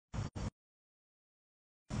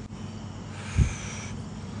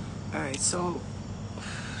Alright, so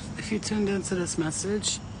if you tuned into this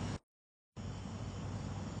message,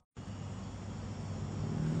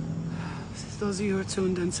 those of you who are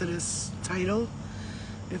tuned into this title,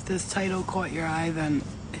 if this title caught your eye, then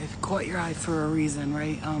it caught your eye for a reason,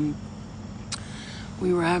 right?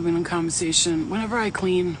 We were having a conversation. Whenever I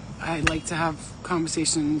clean, I like to have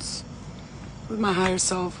conversations with my higher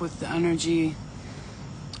self, with the energy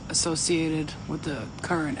associated with the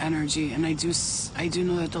current energy. And I do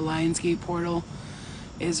know that the Lionsgate portal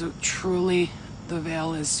is truly, the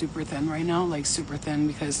veil is super thin right now, like super thin,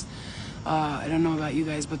 because I don't know about you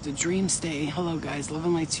guys, but the dream state. Hello guys, love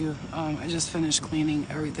and light to you. I just finished cleaning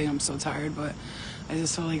everything. I'm so tired, but I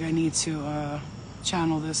just felt like I need to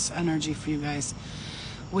channel this energy for you guys.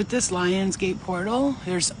 With this Lionsgate portal,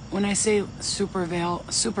 there's, when I say super veil,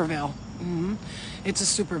 it's a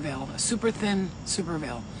super veil, a super thin super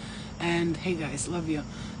veil. And hey guys, love you.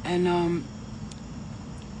 And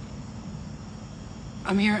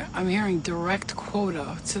I'm hearing direct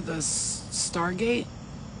quota to the Stargate.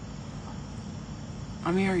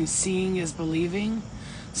 I'm hearing seeing is believing.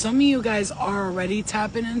 Some of you guys are already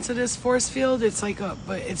tapping into this force field. It's like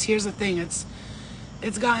but here's the thing. It's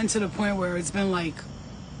gotten to the point where it's been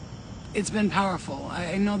powerful.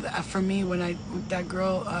 I know that for me, with that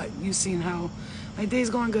girl, you've seen how my day's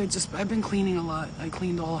going good. I've been cleaning a lot. I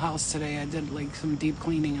cleaned the whole house today. I did like some deep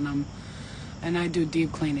cleaning, and I do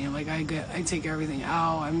deep cleaning. Like I take everything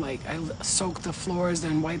out. I soak the floors,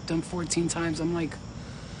 then wipe them 14 times. I'm like,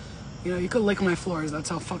 you know, you could lick my floors. That's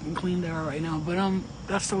how fucking clean they are right now. But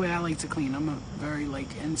that's the way I like to clean. I'm very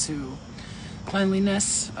into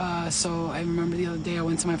cleanliness. So I remember the other day I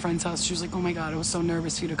went to my friend's house. She was like, oh my God, I was so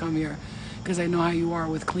nervous for you to come here because I know how you are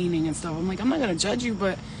with cleaning and stuff. I'm like, I'm not going to judge you,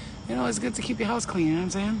 but you know, it's good to keep your house clean. You know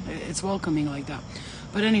what I'm saying? It's welcoming like that.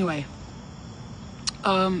 But anyway,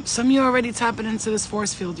 some of you are already tapping into this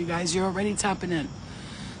force field, you guys. You're already tapping in.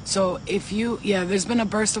 So if you, there's been a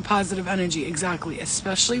burst of positive energy, exactly.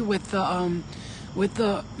 Especially with the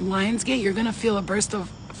Lionsgate, you're gonna feel a burst of.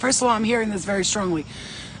 First of all, I'm hearing this very strongly.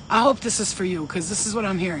 I hope this is for you, because this is what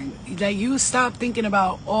I'm hearing. That you stop thinking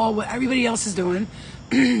about all what everybody else is doing.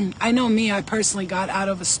 I know me. I personally got out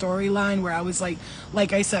of a storyline where I was like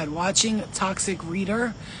I said, watching Toxic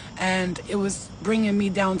Reader, and it was bringing me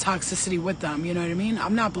down toxicity with them. You know what I mean?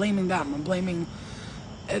 I'm not blaming them. I'm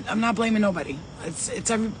not blaming nobody.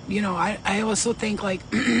 It's every, you know, I also think like,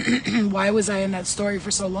 why was I in that story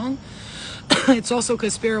for so long? It's also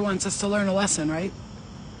because Spirit wants us to learn a lesson, right?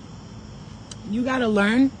 You got to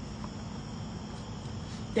learn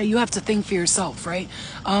that you have to think for yourself, right?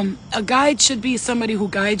 A guide should be somebody who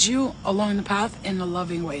guides you along the path in a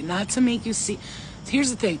loving way, not to make you see.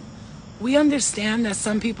 Here's the thing. We understand that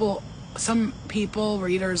some people,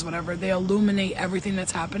 readers, whatever, they illuminate everything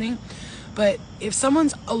that's happening. But if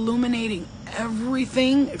someone's illuminating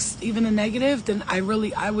everything, even the negative, then I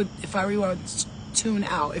would, if I were you, I would tune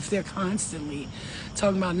out if they're constantly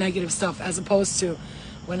talking about negative stuff, as opposed to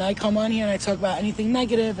when I come on here and I talk about anything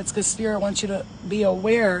negative, it's because Spirit wants you to be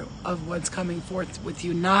aware of what's coming forth with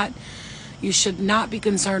you. You should not be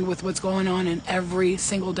concerned with what's going on in every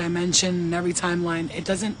single dimension and every timeline. It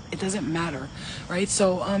doesn't matter, right?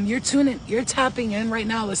 So you're tapping in right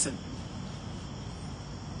now. Listen.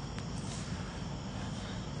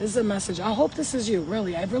 This is a message. I hope this is you,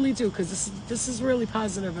 really. I really do, because this is really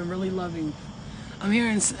positive and really loving. I'm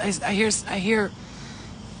hearing, I hear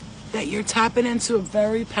that you're tapping into a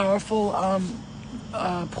very powerful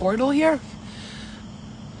portal here.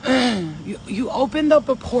 You opened up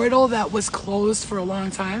a portal that was closed for a long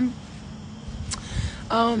time.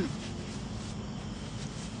 I'm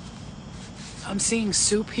seeing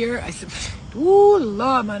soup here. Ooh,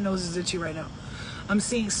 Lord, my nose is itchy right now. I'm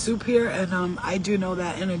seeing soup here, and I do know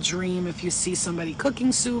that in a dream, if you see somebody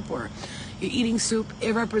cooking soup or you're eating soup,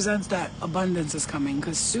 it represents that abundance is coming.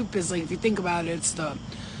 Because soup is like, if you think about it,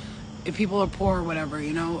 if people are poor or whatever,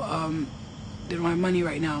 you know, they don't have money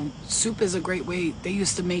right now. Soup is a great way. They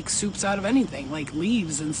used to make soups out of anything, like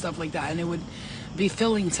leaves and stuff like that, and it would be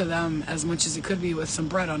filling to them as much as it could be with some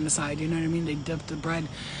bread on the side. You know what I mean? They dip the bread.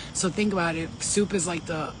 So think about it. Soup is like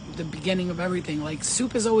the beginning of everything. Like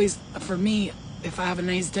soup is always, for me, if I have a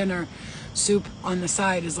nice dinner, soup on the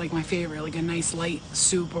side is like my favorite, like a nice light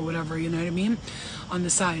soup or whatever, you know what I mean? On the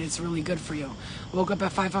side, it's really good for you. Woke up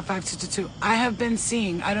at 555-222. I have been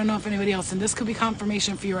seeing, I don't know if anybody else, and this could be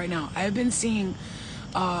confirmation for you right now, I have been seeing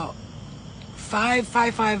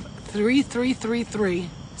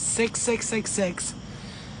 555-3333-6666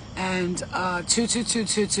 and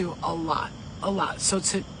 22222 a lot. So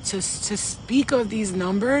to speak of these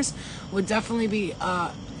numbers would definitely be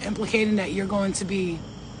implicating that you're going to be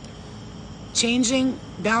changing,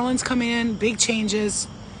 balance coming in, big changes.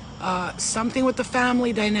 Something with the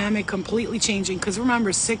family dynamic completely changing, because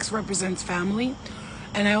remember 6 represents family,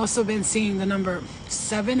 and I also been seeing the number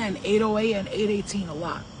 7 and 808 and 818 a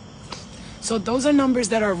lot. So those are numbers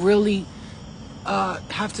that are really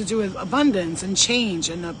have to do with abundance and change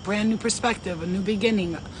and a brand new perspective, a new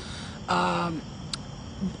beginning, a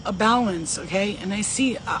balance, okay? And I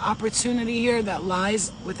see an opportunity here that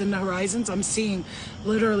lies within the horizons. I'm seeing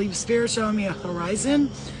literally Spirit showing me a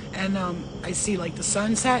horizon, and I see like the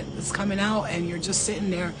sunset is coming out, and you're just sitting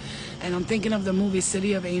there, and I'm thinking of the movie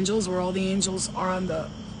City of Angels, where all the angels are on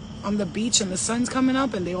the beach and the sun's coming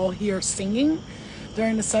up, and they all hear singing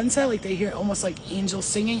during the sunset, like they hear almost like angels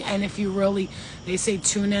singing. And if you really, they say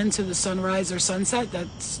tune in to the sunrise or sunset,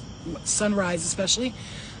 that's sunrise especially,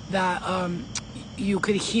 that you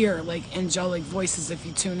could hear like angelic voices if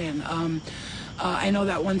you tune in. I know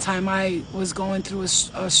that one time I was going through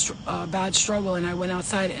a bad struggle, and I went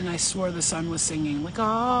outside and I swore the sun was singing, like,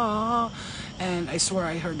 ah, and I swore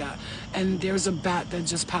I heard that. And there's a bat that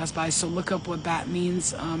just passed by, so look up what bat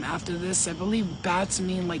means after this. I believe bats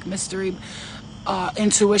mean like mystery,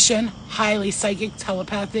 intuition, highly psychic,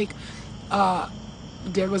 telepathic.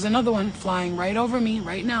 There was another one flying right over me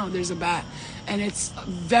right now. There's a bat, and it's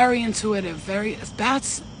very intuitive.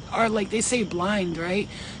 Bats are like, they say blind, right?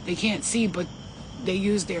 They can't see, but they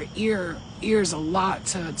use their ears a lot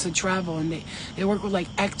to travel, and they work with like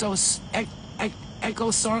echo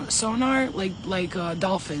sonar, like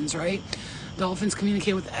dolphins, right? Dolphins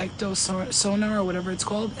communicate with ecto sonar or whatever it's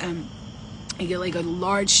called, and you get like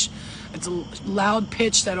it's a loud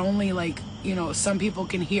pitch that only, like, you know, some people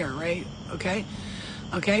can hear, right?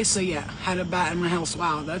 Okay, so yeah, had a bat in my house.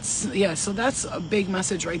 Wow, so that's a big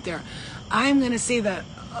message right there. I'm gonna say that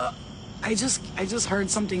I just heard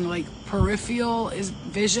something like peripheral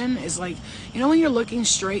vision is like, you know, when you're looking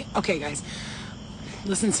straight. Okay, guys,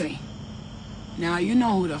 listen to me. Now you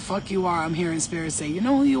know who the fuck you are. I'm hearing spirit say, you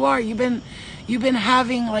know who you are. You've been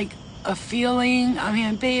having like a feeling. I'm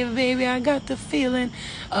hearing, baby, I got the feeling.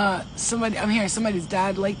 I'm hearing somebody's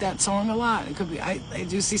dad like that song a lot. It could be. I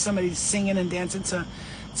do see somebody singing and dancing to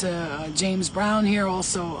James Brown here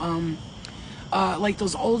also. Like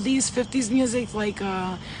those oldies, 50s music, like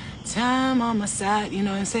time on my side, you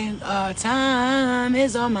know what I'm saying? Time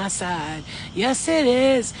is on my side. Yes, it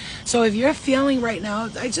is. So if you're feeling right now,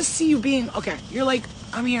 I just see you being, okay, you're like,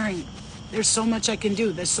 I'm hearing, there's so much I can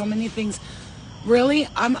do. There's so many things. Really,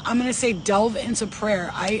 I'm going to say delve into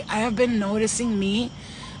prayer. I have been noticing me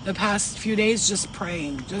the past few days just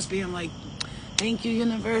praying, just being like, thank you,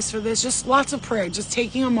 universe, for this. Just lots of prayer, just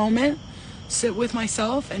taking a moment, sit with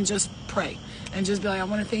myself and just pray. And just be like, I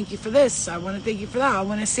want to thank you for this. I want to thank you for that. I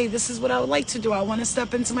want to say this is what I would like to do. I want to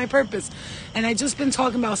step into my purpose. And I just been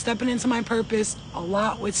talking about stepping into my purpose a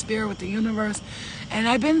lot with spirit, with the universe. And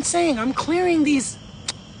I've been saying I'm clearing these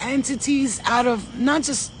entities out of not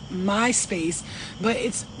just my space, but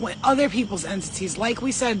it's other people's entities. Like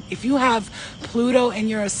we said, if you have Pluto in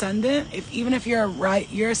your ascendant, even if your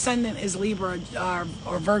ascendant is Libra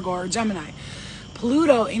or Virgo or Gemini,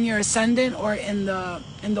 Pluto in your ascendant or in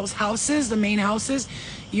those houses, the main houses,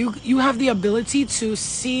 you have the ability to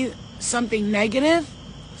see something negative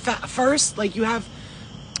first. Like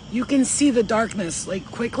you can see the darkness like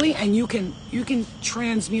quickly, and you can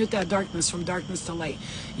transmute that darkness from darkness to light.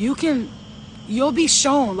 You'll be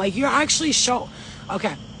shown, like you're actually shown.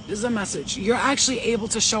 Okay, this is a message. You're actually able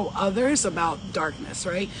to show others about darkness,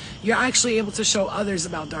 right? You're actually able to show others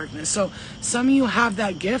about darkness. So some of you have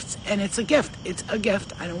that gift, and it's a gift. It's a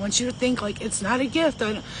gift. I don't want you to think like it's not a gift.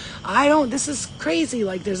 I don't, this is crazy.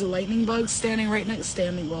 Like there's a lightning bug flying right next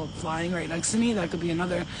to me. That could be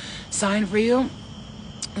another sign for you.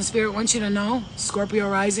 The spirit wants you to know, Scorpio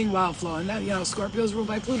rising, wild flow. And that, you know, Scorpio is ruled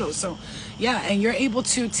by Pluto. So yeah, and you're able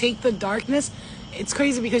to take the darkness. It's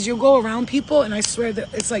crazy because you'll go around people, and I swear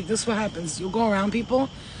that it's like this what happens. You'll go around people.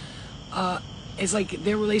 It's like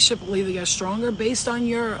their relationship will either get stronger based on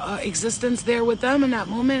your existence there with them in that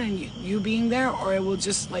moment and you being there, or it will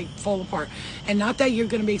just like fall apart. And not that you're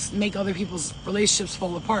going to make other people's relationships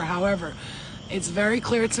fall apart. However, it's very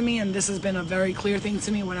clear to me, and this has been a very clear thing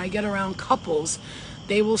to me, when I get around couples,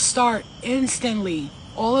 they will start instantly.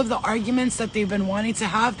 All of the arguments that they've been wanting to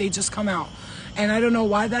have, they just come out. And I don't know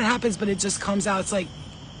why that happens, but it just comes out. It's like,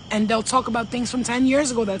 and they'll talk about things from 10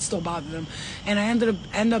 years ago that still bother them. And I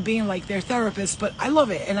end up being like their therapist, but I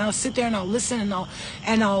love it. And I'll sit there and I'll listen,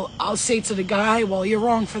 and I'll say to the guy, well, you're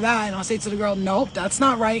wrong for that. And I'll say to the girl, nope, that's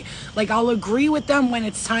not right. Like I'll agree with them when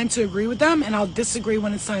it's time to agree with them, and I'll disagree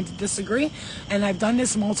when it's time to disagree. And I've done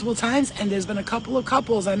this multiple times, and there's been a couple of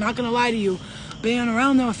couples, I'm not going to lie to you, being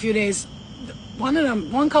around them a few days,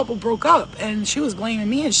 one couple broke up and she was blaming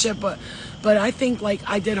me and shit, but I think like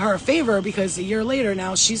I did her a favor, because a year later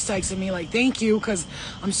now she's texting me like, thank you, because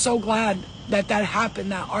I'm so glad that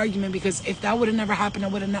happened, that argument, because if that would have never happened, I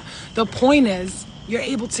would have not. The point is, you're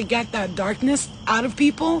able to get that darkness out of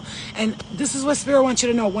people, and this is what Spirit wants you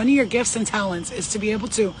to know. One of your gifts and talents is to be able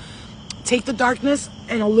to take the darkness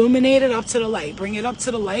and illuminate it up to the light, bring it up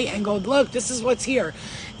to the light and go, look, this is what's here.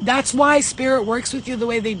 That's why Spirit works with you the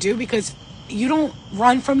way they do, because you don't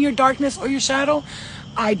run from your darkness or your shadow.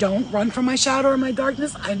 I don't run from my shadow or my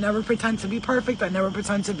darkness. I never pretend to be perfect. I never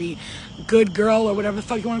pretend to be good girl or whatever the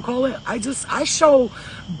fuck you want to call it. I show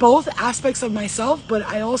both aspects of myself, but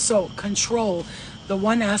I also control the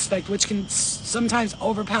one aspect which can sometimes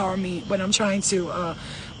overpower me when I'm trying to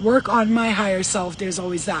work on my higher self. There's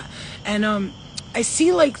always that. And I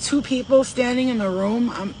see like two people standing in the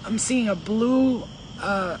room. I'm seeing a blue,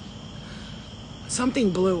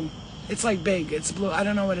 something blue. It's like big. It's blue. I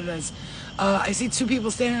don't know what it is. I see two people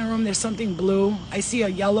standing in a room. There's something blue. I see a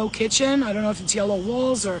yellow kitchen. I don't know if it's yellow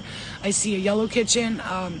walls or I see a yellow kitchen.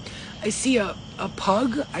 I see a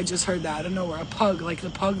pug. I just heard that. I don't know where. A pug, like the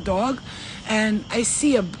pug dog. And I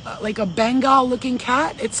see like a Bengal looking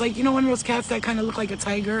cat. It's like, you know, one of those cats that kind of look like a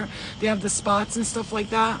tiger. They have the spots and stuff like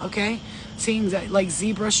that. Okay. Seeing that like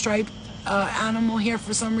zebra stripe animal here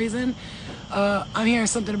for some reason. I'm hearing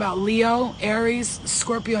something about Leo, Aries,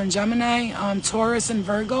 Scorpio, and Gemini, Taurus, and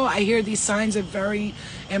Virgo. I hear these signs are very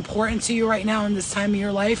important to you right now in this time of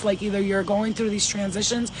your life. Like either you're going through these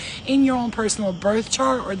transitions in your own personal birth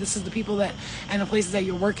chart, or this is the people that and the places that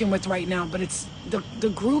you're working with right now. But it's the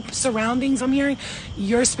group surroundings. I'm hearing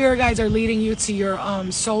your spirit guides are leading you to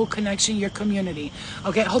your soul connection, your community.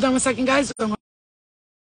 Okay, hold on one second, guys.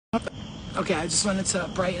 Okay, I just wanted to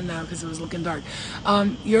brighten that because it was looking dark.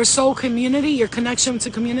 Your soul community, your connection to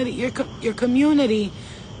community, your community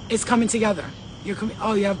is coming together.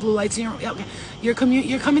 Oh, you have blue lights in your... Yeah, okay. You're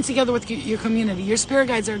coming together with your community. Your spirit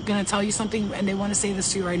guides are going to tell you something, and they want to say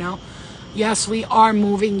this to you right now. Yes, we are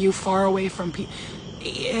moving you far away from people.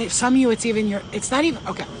 Some of you, it's even your... It's not even...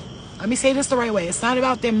 Okay, let me say this the right way. It's not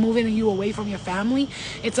about them moving you away from your family.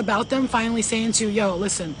 It's about them finally saying to you, yo,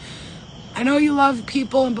 listen... I know you love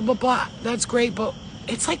people and blah, blah, blah. That's great, but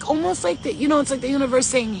it's like almost like the, you know, it's like the universe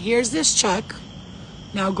saying, here's this check.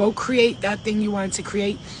 Now go create that thing you wanted to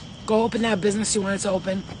create. Go open that business you wanted to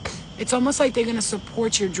open. It's almost like they're going to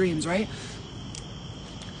support your dreams, right?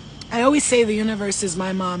 I always say the universe is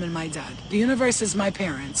my mom and my dad. The universe is my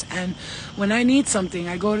parents. And when I need something,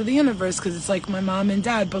 I go to the universe because it's like my mom and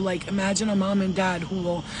dad. But like, imagine a mom and dad who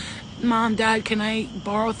will... Mom, Dad, can I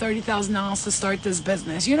borrow $30,000 to start this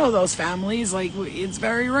business? You know those families, like it's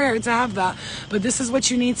very rare to have that. But this is what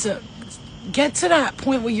you need to get to that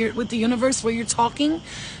point where you're with the universe, where you're talking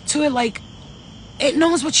to it like it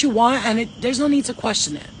knows what you want, and there's no need to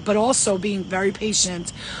question it. But also being very patient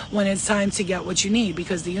when it's time to get what you need,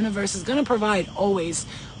 because the universe is going to provide always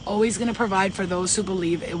going to provide for those who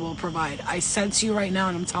believe it will provide. I said to you right now,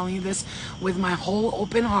 and I'm telling you this with my whole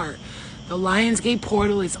open heart, the Lionsgate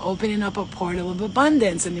portal is opening up a portal of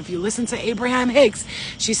abundance. And if you listen to Abraham Hicks,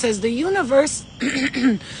 she says the universe,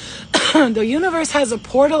 the universe has a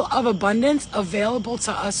portal of abundance available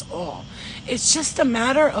to us all. It's just a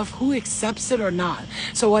matter of who accepts it or not.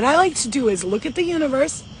 So what I like to do is look at the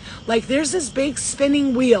universe. Like there's this big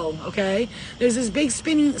spinning wheel, okay? There's this big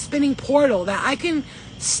spinning portal that I can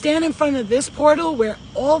stand in front of this portal where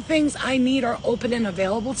all things I need are open and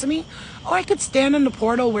available to me. Or I could stand in the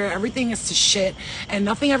portal where everything is to shit and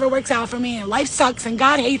nothing ever works out for me and life sucks and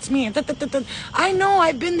God hates me and I know,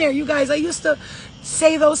 I've been there, you guys. I used to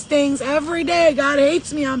say those things every day. God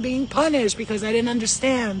hates me, I'm being punished, because I didn't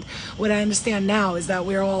understand what I understand now, is that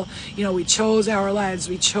we're all, you know, we chose our lives,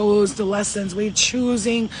 we chose the lessons, we're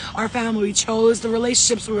choosing our family, we chose the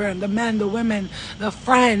relationships we were in, the men, the women, the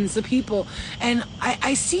friends, the people. And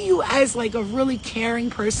I see you as like a really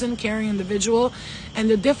caring person, caring individual. And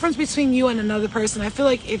the difference between you and another person, I feel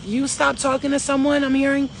like if you stop talking to someone, I'm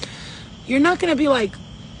hearing, you're not going to be like,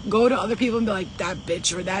 go to other people and be like, that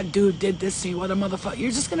bitch or that dude did this to me, what a motherfucker.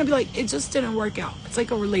 You're just going to be like, it just didn't work out. It's like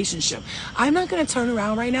a relationship. I'm not going to turn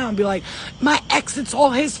around right now and be like, my ex, it's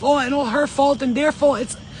all his fault and all her fault and their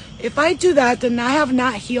fault. If I do that, then I have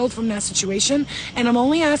not healed from that situation. And I'm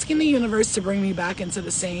only asking the universe to bring me back into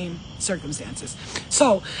the same circumstances.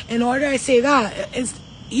 So in order I say that, it's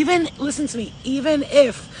even, listen to me, even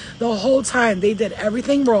if the whole time they did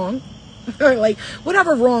everything wrong, like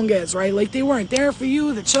whatever wrong is, right? Like they weren't there for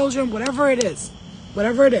you, the children, whatever it is,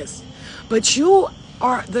 but you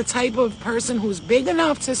are the type of person who's big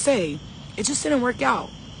enough to say it just didn't work out.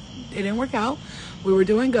 It didn't work out, We were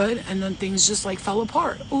doing good, and then things just like fell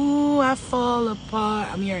apart. Ooh, I fall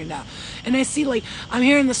apart. I'm hearing that. And I see like, I'm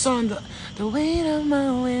hearing the song, the weight of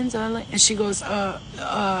my wings are like, and she goes, look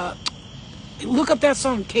up that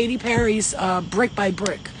song, Katy Perry's Brick by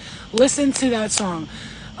Brick. Listen to that song.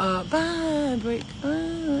 By brick.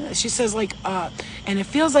 She says like, and it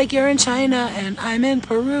feels like you're in China and I'm in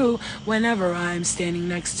Peru whenever I'm standing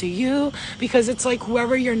next to you. Because it's like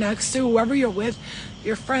whoever you're next to, whoever you're with,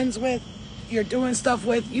 you're friends with, you're doing stuff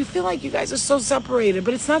with, you feel like you guys are so separated.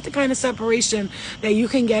 But it's not the kind of separation that you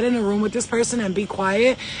can get in a room with this person and be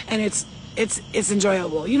quiet and it's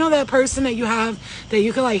enjoyable. You know that person that you have that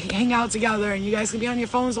you can like hang out together and you guys can be on your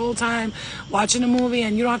phones the whole time watching a movie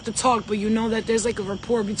and you don't have to talk, but you know that there's like a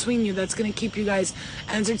rapport between you that's going to keep you guys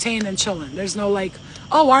entertained and chilling. There's no like,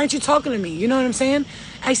 oh, why aren't you talking to me? You know what I'm saying?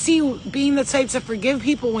 I see you being the type to forgive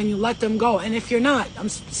people when you let them go. And if you're not,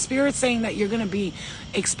 Spirit's saying that you're going to be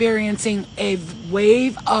experiencing a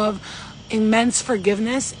wave of immense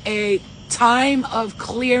forgiveness, a time of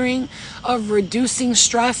clearing, of reducing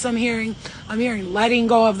stress. I'm hearing letting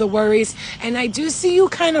go of the worries. And I do see you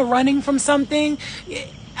kind of running from something.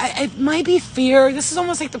 It might be fear. This is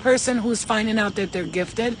almost like the person who's finding out that they're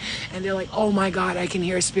gifted and they're like, oh my God, I can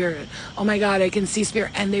hear spirit. Oh my God, I can see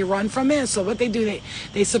spirit. And they run from it. So what they do,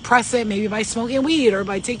 they suppress it maybe by smoking weed or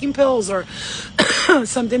by taking pills or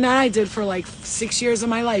something that I did for like 6 years of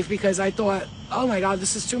my life because I thought, oh my God,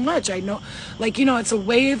 this is too much. I know, like, you know, it's a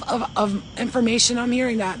wave of information I'm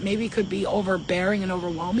hearing that maybe could be overbearing and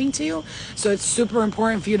overwhelming to you. So it's super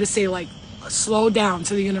important for you to say like, slow down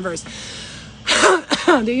to the universe.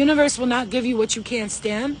 The universe will not give you what you can't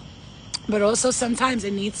stand, but also sometimes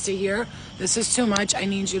it needs to hear, this is too much, I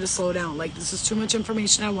need you to slow down. Like, this is too much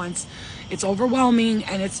information at once. It's overwhelming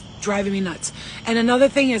and it's driving me nuts. And another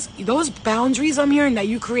thing is, those boundaries I'm hearing that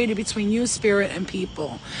you created between you, spirit, and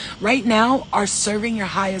people right now are serving your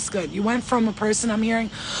highest good. You went from a person I'm hearing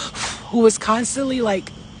who was constantly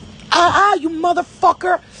like, you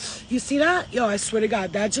motherfucker. You see that? Yo, I swear to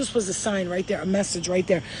God, that just was a sign right there, a message right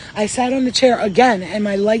there. I sat on the chair again and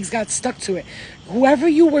my legs got stuck to it. Whoever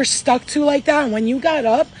you were stuck to like that, when you got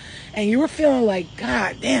up and you were feeling like,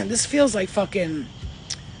 God damn, this feels like fucking,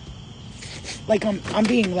 like I'm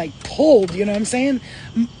being like pulled, you know what I'm saying?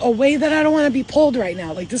 A way that I don't want to be pulled right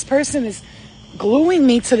now. Like this person is gluing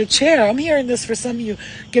me to the chair. I'm hearing this for some of you.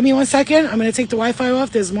 Give me 1 second. I'm going to take the Wi-Fi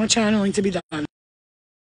off. There's more channeling to be done.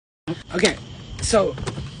 Okay, so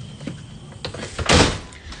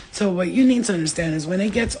what you need to understand is when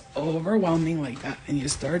it gets overwhelming like that and you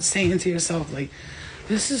start saying to yourself like,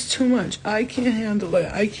 this is too much, I can't handle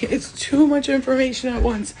it, it's too much information at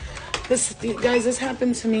once. This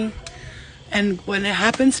happened to me. And when it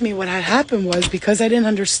happened to me, what had happened was, because I didn't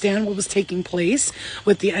understand what was taking place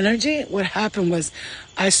with the energy, what happened was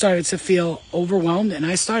I started to feel overwhelmed and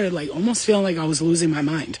I started like almost feeling like I was losing my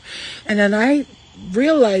mind. And then I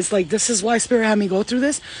realized like, this is why Spirit had me go through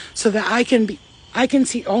this, so that I can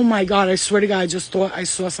see, oh my God, I swear to God, I just thought I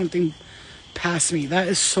saw something pass me. That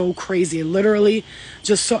is so crazy. It literally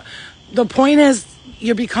just saw. The point is,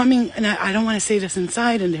 you're becoming, and I don't want to say this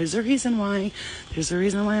inside, and there's a reason why. There's a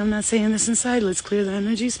reason why I'm not saying this inside. Let's clear the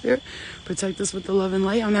energy, Spirit. Protect us with the love and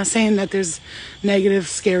light. I'm not saying that there's negative,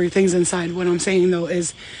 scary things inside. What I'm saying, though,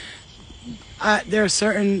 is there are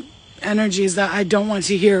certain energies that I don't want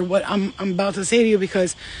to hear what I'm about to say to you,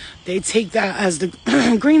 because they take that as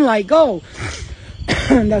the green light, go.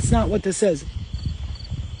 That's not what this is.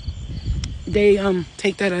 They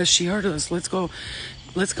take that as she heard us. Let's go.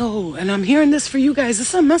 And I'm hearing this for you guys.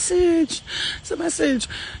 It's a message.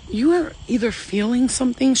 You are either feeling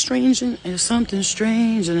something strange, and there's something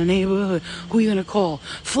strange in the neighborhood. Who are you gonna call?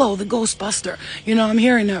 Flo, the Ghostbuster. You know, I'm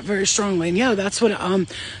hearing that very strongly. And yeah, that's what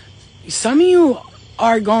some of you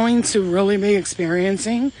are going to really be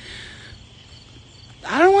experiencing.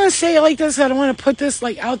 I don't want to say it like this. I don't want to put this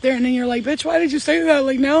like out there, and then you're like, bitch, why did you say that?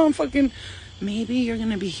 Like, now I'm fucking. Maybe you're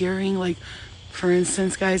gonna be hearing, like, for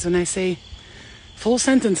instance, guys, when I say full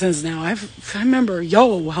sentences now, I remember,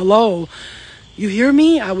 yo, hello, you hear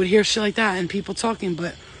me? I would hear shit like that and people talking,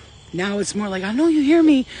 but now it's more like, I know you hear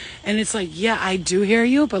me. And it's like, yeah, I do hear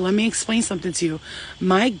you, but let me explain something to you.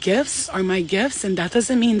 My gifts are my gifts, and that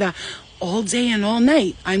doesn't mean that all day and all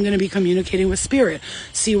night I'm going to be communicating with Spirit.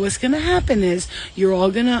 See, what's going to happen is you're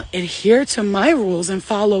all going to adhere to my rules and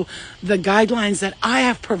follow the guidelines that I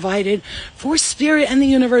have provided for Spirit and the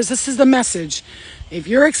universe. This is the message. If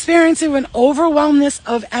you're experiencing an overwhelmness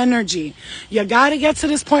of energy, you got to get to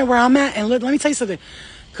this point where I'm at. And let me tell you something.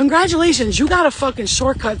 congratulations, you got a fucking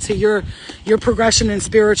shortcut to your progression in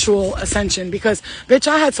spiritual ascension. Because, bitch,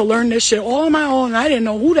 I had to learn this shit all on my own. I didn't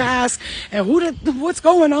know who to ask and what's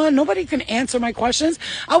going on. Nobody can answer my questions.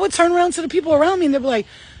 I would turn around to the people around me and they'd be like,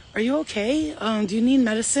 are you okay? Do you need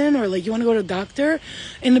medicine? Or like, you want to go to a doctor?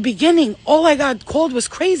 In the beginning, all I got called was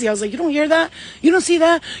crazy. I was like, you don't hear that? You don't see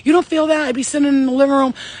that? You don't feel that? I'd be sitting in the living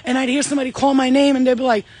room and I'd hear somebody call my name and they'd be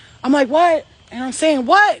like, I'm like, what? And I'm saying,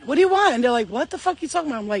 what? What do you want? And they're like, what the fuck are you talking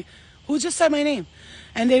about? I'm like, who just said my name?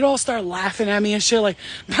 And they'd all start laughing at me and shit like,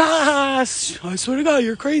 I swear to God,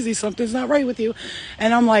 you're crazy. Something's not right with you.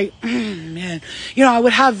 And I'm like, man, you know, I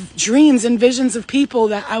would have dreams and visions of people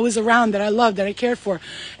that I was around, that I loved, that I cared for.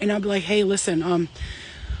 And I'd be like, hey, listen,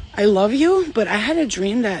 I love you, but I had a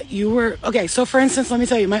dream that you were, okay, so for instance, let me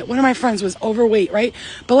tell you, one of my friends was overweight, right?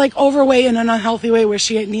 But like overweight in an unhealthy way where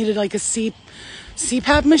she needed like a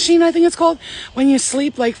CPAP machine, I think it's called, when you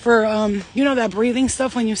sleep, like for, you know, that breathing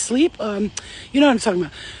stuff when you sleep, you know what I'm talking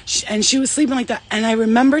about. And she was sleeping like that. And I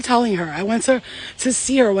remember telling her, I went to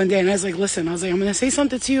see her one day and I was like, listen, I was like, I'm going to say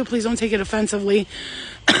something to you. Please don't take it offensively.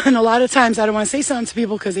 And a lot of times I don't want to say something to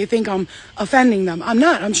people because they think I'm offending them. I'm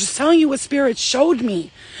not. I'm just telling you what spirit showed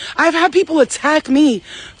me. I've had people attack me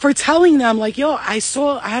for telling them like, yo, I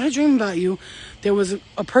had a dream about you. There was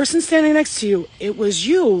a person standing next to you. It was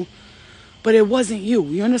you. But it wasn't you.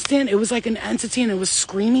 You understand? It was like an entity and it was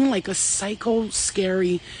screaming like a psycho,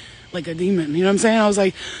 scary, like a demon. You know what I'm saying? I was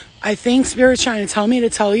like, I think Spirit's trying to tell me to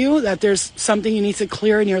tell you that there's something you need to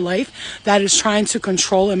clear in your life that is trying to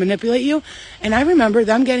control and manipulate you. And I remember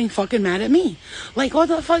them getting fucking mad at me. Like, what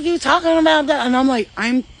the fuck are you talking about? That? And I'm like,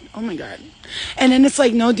 oh my God. And then it's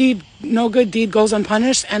like no good deed goes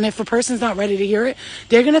unpunished. And if a person's not ready to hear it,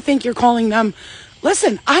 they're going to think you're calling them.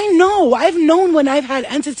 Listen, I've known when I've had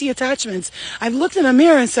entity attachments. I've looked in the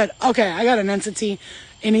mirror and said, okay, I got an entity.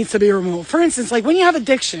 It needs to be removed. For instance, like when you have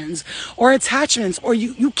addictions or attachments or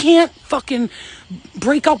you can't fucking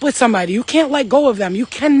break up with somebody. You can't let go of them. You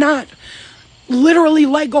cannot literally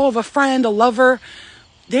let go of a friend, a lover.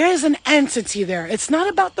 There is an entity there. It's not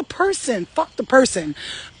about the person. Fuck the person.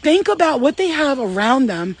 Think about what they have around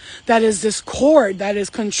them that is this cord that is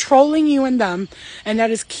controlling you and them and that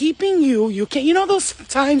is keeping you. You know those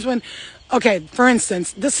times when, okay, for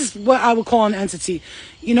instance, this is what I would call an entity.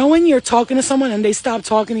 You know when you're talking to someone and they stop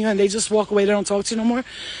talking to you and they just walk away, they don't talk to you no more,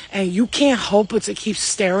 and you can't help but to keep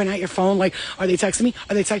staring at your phone like, are they texting me?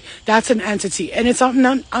 Are they texting? That's an entity. And it's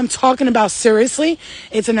something I'm talking about seriously.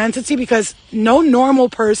 It's an entity because no normal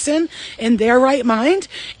person in their right mind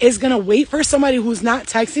is going to wait for somebody who's not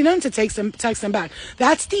texting them to text them back.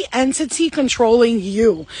 That's the entity controlling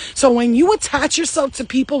you. So when you attach yourself to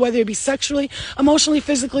people, whether it be sexually, emotionally,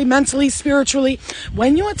 physically, mentally, spiritually,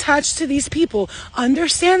 when you attach to these people,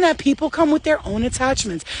 understand that people come with their own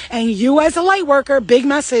attachments. And you as a light worker, big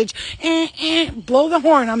message, blow the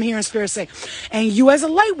horn, I'm hearing Spirit say. And you as a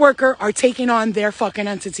light worker are taking on their fucking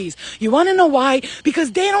entities. You want to know why?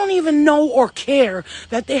 Because they don't even know or care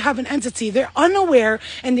that they have an entity. They're unaware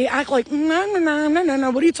and they act like,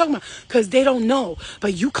 no, what are you talking about? Because they don't know.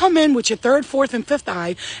 But you come in with your third, fourth, and fifth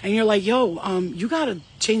eye and you're like, yo, you got to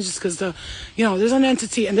change this because there's an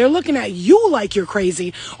entity and they're looking at you like you're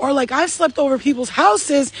crazy. Or like I slept over people's houses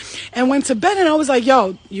and went to bed and I was like,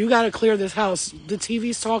 yo, you got to clear this house. The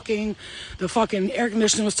TV's talking, the fucking air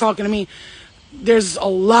conditioner was talking to me. There's a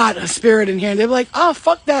lot of spirit in here. And they're like, oh,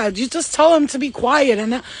 fuck that. You just tell them to be quiet.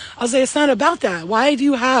 And I was like, it's not about that. Why do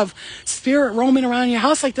you have spirit roaming around your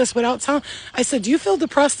house like this without telling? I said, do you feel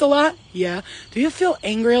depressed a lot? Yeah. Do you feel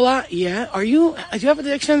angry a lot? Yeah. Do you have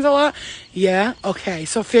addictions a lot? Yeah. Okay.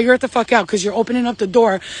 So figure it the fuck out because you're opening up the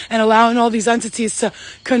door and allowing all these entities to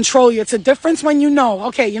control you. It's a difference when you know,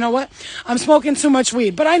 okay, you know what? I'm smoking too much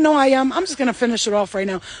weed, but I know I am. I'm just going to finish it off right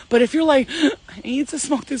now. But if you're like, I need to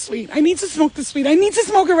smoke this weed. I need to smoke this weed. I need to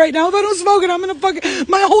smoke it right now. If I don't smoke it, I'm going to fucking,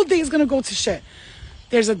 my whole day is going to go to shit.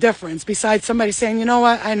 There's a difference besides somebody saying, you know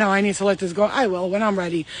what, I know I need to let this go. I will when I'm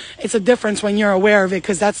ready. It's a difference when you're aware of it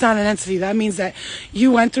because that's not an entity. That means that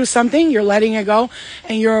you went through something, you're letting it go,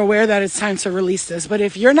 and you're aware that it's time to release this. But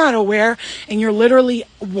if you're not aware and you're literally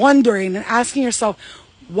wondering and asking yourself,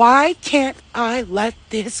 why can't I let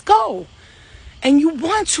this go? And you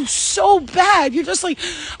want to so bad. You're just like,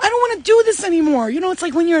 I don't want to do this anymore. You know, it's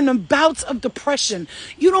like when you're in a bout of depression.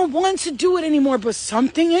 You don't want to do it anymore, but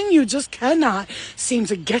something in you just cannot seem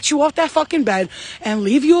to get you off that fucking bed and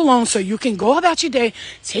leave you alone so you can go about your day,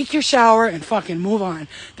 take your shower, and fucking move on.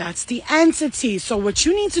 That's the entity. So what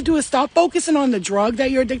you need to do is stop focusing on the drug that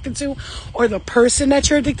you're addicted to or the person that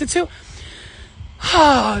you're addicted to.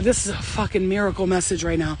 This is a fucking miracle message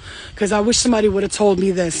right now because I wish somebody would have told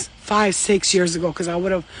me this 5, 6 years ago, because I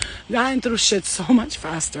would have gotten through shit so much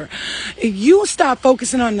faster. If you stop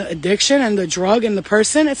focusing on the addiction and the drug and the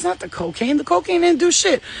person, it's not the cocaine. The cocaine didn't do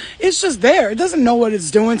shit. It's just there. It doesn't know what it's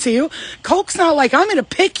doing to you. Coke's not like, I'm going to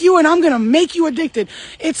pick you and I'm going to make you addicted.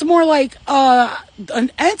 It's more like an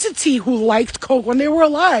entity who liked coke when they were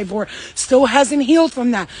alive or still hasn't healed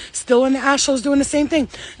from that. Still in the ashholes doing the same thing.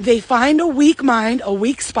 They find a weak mind, a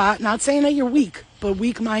weak spot, not saying that you're weak, but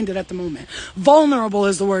weak-minded at the moment. Vulnerable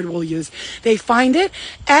is the word we'll use. They find it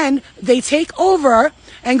and they take over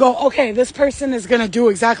and go, okay, this person is going to do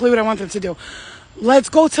exactly what I want them to do. Let's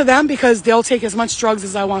go to them because they'll take as much drugs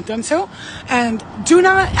as I want them to. And do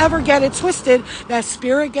not ever get it twisted that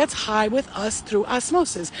spirit gets high with us through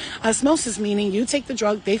osmosis. Osmosis meaning you take the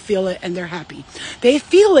drug, they feel it, and they're happy. They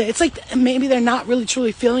feel it. It's like maybe they're not really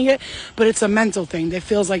truly feeling it, but it's a mental thing. It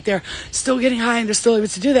feels like they're still getting high and they're still able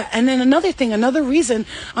to do that. And then another thing, another reason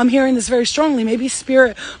I'm hearing this very strongly, maybe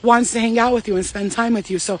spirit wants to hang out with you and spend time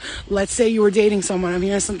with you. So let's say you were dating someone. I'm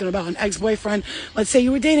hearing something about an ex-boyfriend. Let's say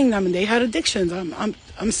you were dating them and they had addictions.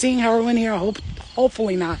 I'm seeing heroin here.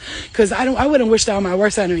 Hopefully not, because I wouldn't wish that on my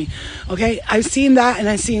worst enemy. Okay, I've seen that, and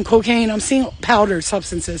I've seen cocaine. I'm seeing powdered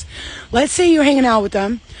substances. Let's say you're hanging out with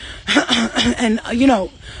them, and you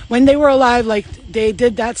know when they were alive, like they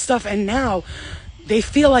did that stuff, and now they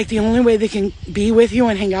feel like the only way they can be with you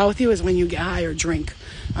and hang out with you is when you get high or drink.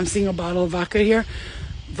 I'm seeing a bottle of vodka here.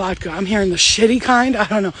 Vodka. I'm hearing the shitty kind. I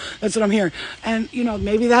don't know. That's what I'm hearing. And you know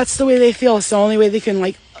maybe that's the way they feel. It's the only way they can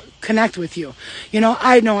like connect with you. You know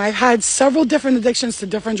I've had several different addictions to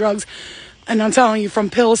different drugs, and I'm telling you,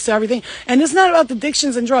 from pills to everything. And it's not about the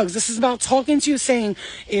addictions and drugs. This is about talking to you, saying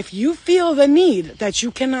if you feel the need that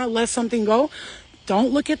you cannot let something go,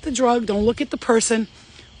 don't look at the drug, don't look at the person,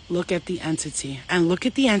 look at the entity, and look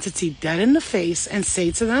at the entity dead in the face and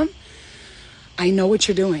say to them, I know what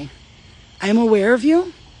you're doing. I'm aware of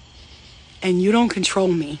you and you don't control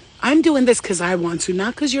me. I'm doing this because I want to,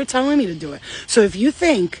 not because you're telling me to do it. So if you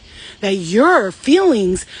think that your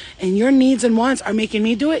feelings and your needs and wants are making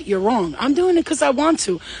me do it, you're wrong. I'm doing it because I want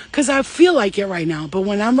to, because I feel like it right now. But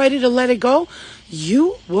when I'm ready to let it go,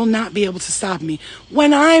 you will not be able to stop me.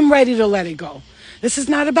 When I'm ready to let it go. This is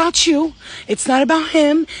not about you. It's not about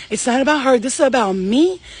him. It's not about her. This is about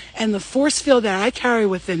me and the force field that I carry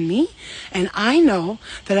within me. And I know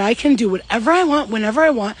that I can do whatever I want, whenever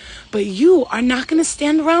I want. But you are not going to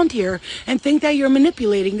stand around here and think that you're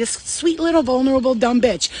manipulating this sweet little vulnerable dumb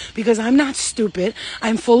bitch. Because I'm not stupid.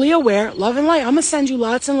 I'm fully aware. Love and light. I'm going to send you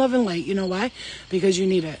lots of love and light. You know why? Because you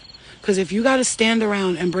need it. Because if you got to stand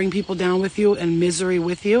around and bring people down with you and misery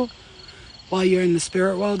with you, while you're in the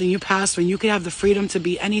spirit world and you pass, when you could have the freedom to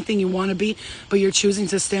be anything you want to be, but you're choosing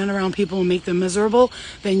to stand around people and make them miserable,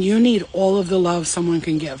 then you need all of the love someone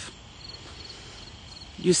can give.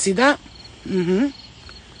 You see that? You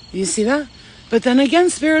see that? But then again,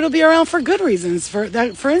 spirit will be around for good reasons. For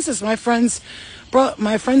instance, my friend's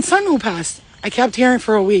son who passed, I kept hearing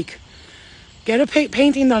for a week, get a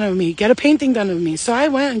painting done of me, get a painting done of me. So I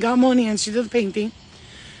went and got Moni and she did the painting.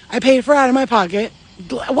 I paid for it out of my pocket.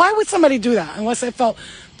 Why would somebody do that unless I felt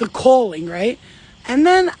the calling, right? And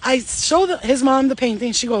then I showed his mom the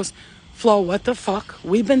painting. She goes, Flo, what the fuck?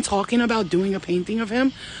 We've been talking about doing a painting of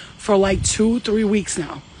him for like 2-3 weeks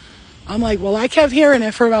now. I'm like, well, I kept hearing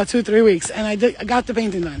it for about 2-3 weeks, and I got the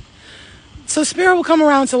painting done. So spirit will come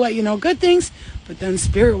around to let you know good things, but then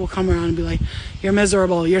spirit will come around and be like, you're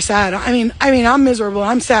miserable, you're sad. I mean, I'm miserable,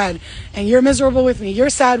 I'm sad, and you're miserable with me, you're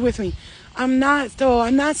sad with me. I'm not, though.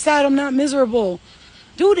 I'm not sad, I'm not miserable.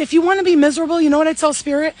 Dude, if you want to be miserable, you know what I tell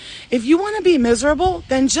spirit? If you want to be miserable,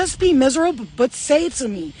 then just be miserable, but say to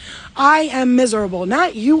me, I am miserable,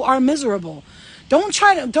 not you are miserable. Don't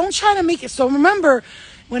try to make it. So remember,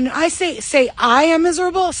 when I say I am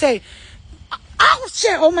miserable, say, oh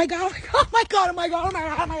shit, oh my god, oh my god, oh my god, oh my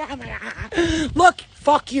god, oh my god, oh my god. Look,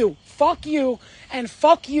 fuck you, and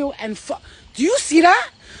fuck you, and fuck. Do you see that?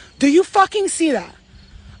 Do you fucking see that?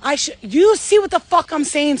 You see what the fuck I'm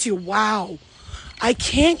saying to you? Wow. I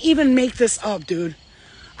can't even make this up, dude.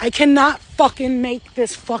 I cannot fucking make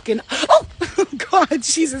this fucking... Oh, God,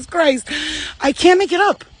 Jesus Christ. I can't make it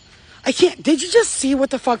up. I can't... Did you just see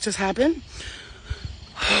what the fuck just happened?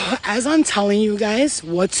 As I'm telling you guys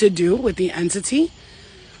what to do with the entity,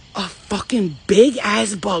 a fucking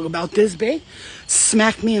big-ass bug about this big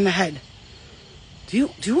smacked me in the head. Do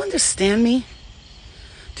you understand me?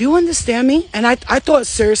 Do you understand me? And I thought,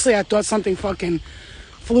 seriously, I thought something fucking...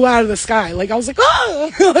 flew out of the sky. Like, I was like,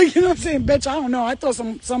 oh, like, you know what I'm saying? Bitch, I don't know. I thought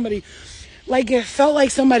somebody, like, it felt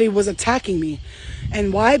like somebody was attacking me.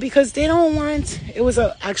 And why? Because they don't want, it was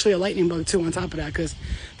actually a lightning bug too on top of that, because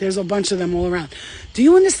there's a bunch of them all around. Do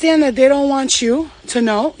you understand that they don't want you to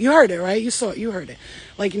know? You heard it, right? You saw it, you heard it.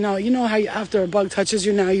 Like, you know how after a bug touches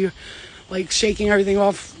you, now you're like shaking everything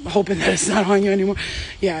off, hoping that it's not on you anymore.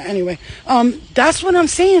 Yeah, anyway. That's what I'm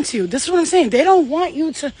saying to you. This is what I'm saying. They don't want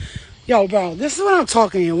you to, yo, bro, this is what I'm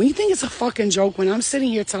talking to you. When you think it's a fucking joke, when I'm sitting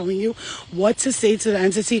here telling you what to say to the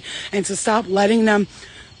entity and to stop letting them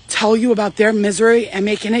tell you about their misery and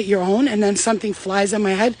making it your own, and then something flies in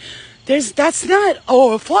my head, that's not,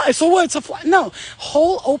 oh, a fly, so what, it's a fly. No,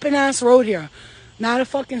 whole open ass road here. Not a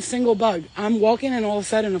fucking single bug. I'm walking and all of a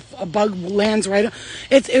sudden a bug lands right up.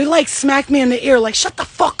 It like smacked me in the ear like, shut the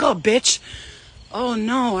fuck up, bitch. Oh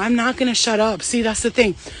no, I'm not going to shut up. See, that's the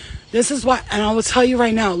thing. This is why, and I will tell you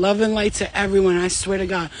right now, love and light to everyone, I swear to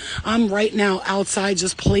God. I'm right now outside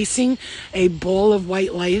just placing a ball of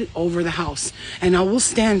white light over the house. And I will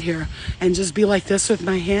stand here and just be like this with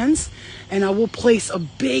my hands. And I will place a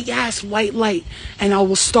big ass white light, and I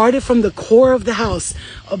will start it from the core of the house,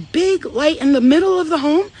 a big light in the middle of the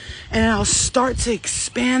home, and I'll start to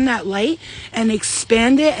expand that light and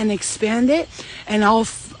expand it, and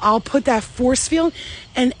I'll put that force field,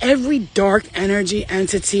 and every dark energy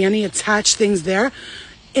entity, any attached things there,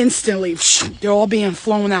 instantly they're all being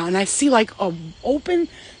flown out. And I see like a open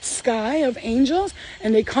sky of angels,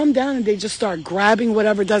 and they come down and they just start grabbing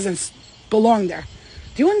whatever doesn't belong there.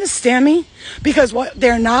 Do you understand me? Because what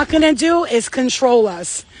they're not going to do is control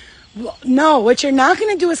us. No, what you're not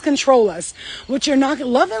going to do is control us. What you're not,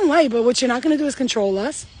 love and light, but what you're not going to do is control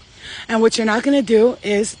us. And what you're not going to do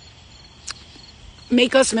is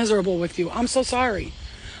make us miserable with you. I'm so sorry.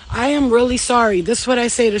 I am really sorry. This is what I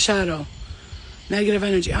say to Shadow. Negative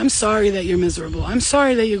energy. I'm sorry that you're miserable. I'm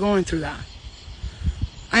sorry that you're going through that.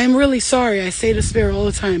 I am really sorry. I say to Spirit all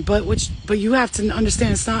the time. But you have to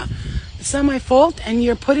understand it's not my fault, and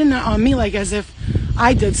you're putting that on me like as if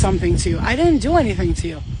I did something to you. I didn't do anything to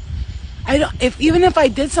you. Even if I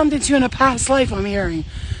did something to you in a past life, I'm hearing,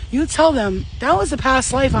 you tell them, that was a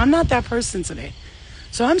past life. I'm not that person today.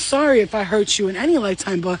 So I'm sorry if I hurt you in any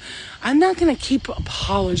lifetime, but I'm not going to keep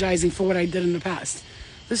apologizing for what I did in the past.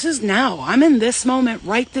 This is now. I'm in this moment,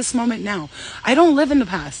 right this moment now. I don't live in the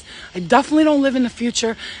past. I definitely don't live in the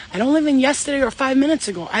future. I don't live in yesterday or 5 minutes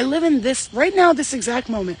ago. I live in this, right now, this exact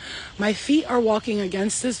moment. My feet are walking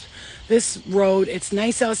against this road. It's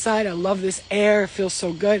nice outside. I love this air. It feels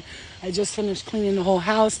so good. I just finished cleaning the whole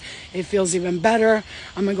house. It feels even better.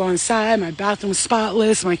 I'm going to go inside. My bathroom's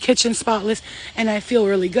spotless. My kitchen's spotless. And I feel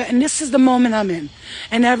really good. And this is the moment I'm in.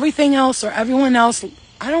 And everything else or everyone else,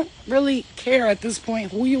 I don't really care at this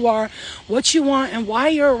point who you are, what you want, and why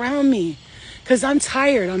you're around me. Because I'm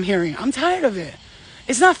tired, I'm hearing. I'm tired of it.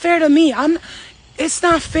 It's not fair to me. It's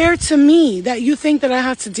not fair to me that you think that I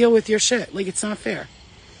have to deal with your shit. Like, it's not fair.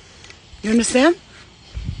 You understand?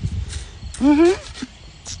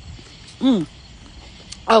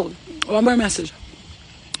 Oh, one more message.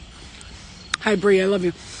 Hi, Bree, I love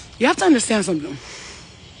you. You have to understand something.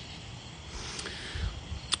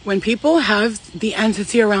 When people have the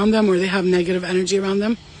entity around them or they have negative energy around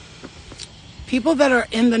them, people that are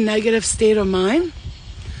in the negative state of mind,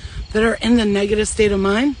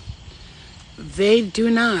 they do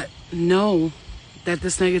not know that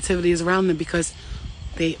this negativity is around them because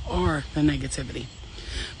they are the negativity.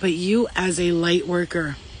 But you as a light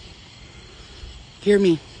worker, hear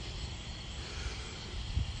me.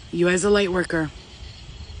 You as a light worker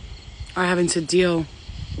are having to deal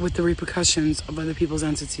with the repercussions of other people's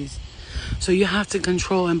entities. So you have to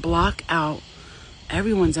control and block out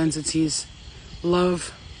everyone's entities,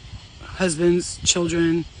 love, husbands,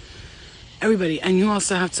 children, everybody. And you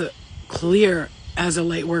also have to clear, as a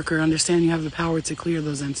light worker, understand you have the power to clear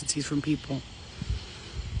those entities from people.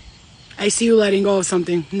 I see you letting go of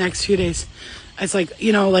something next few days. It's like,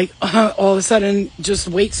 all of a sudden just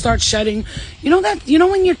weight starts shedding. You know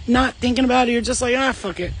when you're not thinking about it, you're just like,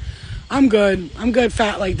 fuck it. I'm good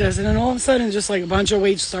fat like this. And then all of a sudden, just like a bunch of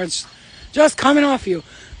weight starts just coming off you.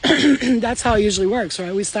 That's how it usually works,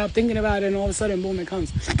 right? We stop thinking about it and all of a sudden, boom, it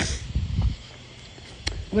comes.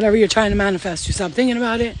 Whatever you're trying to manifest, you stop thinking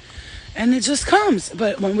about it and it just comes.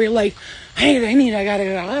 But when we're like, I gotta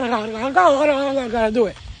do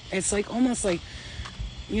it. It's like almost like,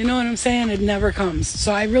 you know what I'm saying? It never comes.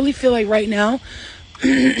 So I really feel like right now,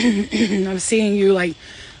 I'm seeing you like,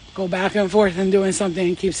 go back and forth and doing something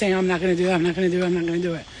and keep saying, I'm not going to do it, I'm not going to do it, I'm not going to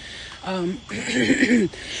do it.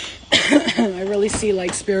 I really see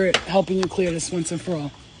like Spirit helping you clear this once and for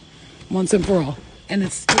all. Once and for all. And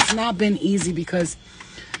it's not been easy because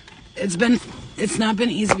it's not been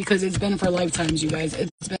easy because it's been for lifetimes, you guys. It's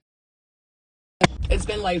been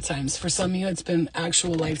been lifetimes. For some of you, it's been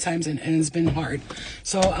actual lifetimes, and it's been hard.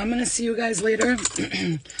 So I'm going to see you guys later.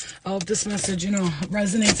 I hope this message, you know,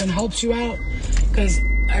 resonates and helps you out, because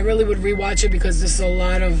I really would rewatch it, because there's a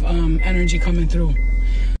lot of energy coming through.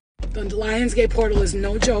 The Lionsgate portal is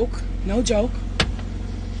no joke. No joke.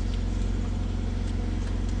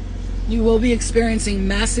 You will be experiencing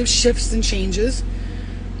massive shifts and changes.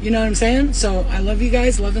 You know what I'm saying? So I love you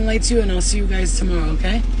guys. Love and light to you. And I'll see you guys tomorrow,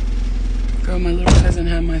 okay? Girl, my little cousin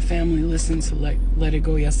had my family listen to Let It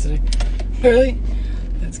Go yesterday. Really?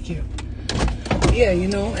 That's cute. Yeah, you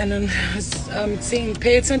know, and then I'm saying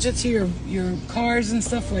pay attention to your cars and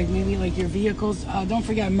stuff, like maybe like your vehicles. Don't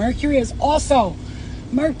forget, Mercury is also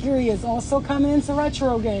coming into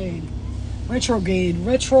retrograde.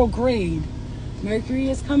 Mercury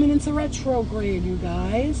is coming into retrograde, you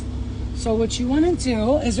guys. So what you want to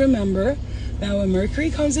do is remember that when Mercury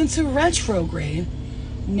comes into retrograde,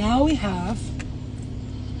 now we have,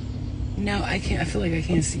 I feel like I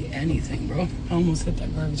can't see anything, bro. I almost hit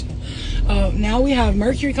that garbage can. Now we have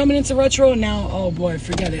Mercury coming into retro. Now, oh boy,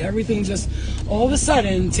 forget it. Everything just all of a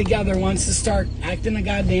sudden together wants to start acting a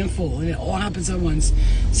goddamn fool, and it all happens at once.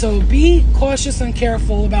 So be cautious and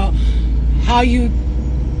careful about how you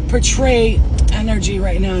portray energy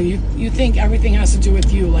right now. You think everything has to do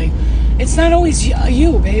with you. Like, it's not always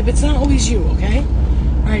you, babe. It's not always you, okay?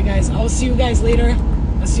 All right, guys. I'll see you guys later.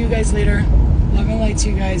 Love and light to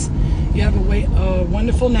you guys. You have a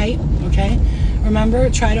wonderful night, okay? Remember,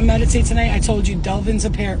 try to meditate tonight. I told you, delve into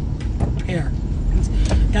prayer.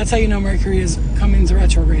 That's how you know Mercury is coming to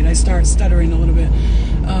retrograde. I start stuttering a little bit.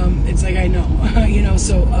 It's like I know, you know,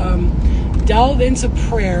 so delve into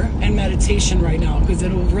prayer and meditation right now, because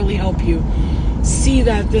it will really help you see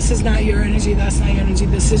that this is not your energy, that's not your energy,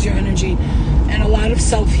 this is your energy. And a lot of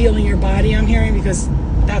self-healing your body, I'm hearing, because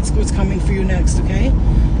that's what's coming for you next, okay?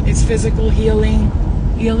 It's physical healing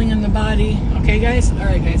in the body, okay, guys? All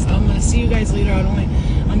right, guys, I'm going to see you guys later.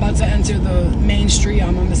 I'm about to enter the main street.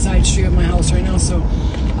 I'm on the side street of my house right now, so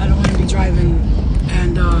I don't want to be driving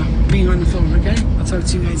and being on the phone, okay? I'll talk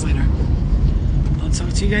to you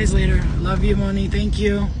guys later. Love you, Moni. Thank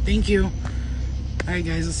you. All right,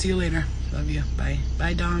 guys, I'll see you later. Love you. Bye.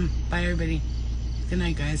 Bye, Dom. Bye, everybody. Good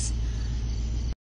night, guys.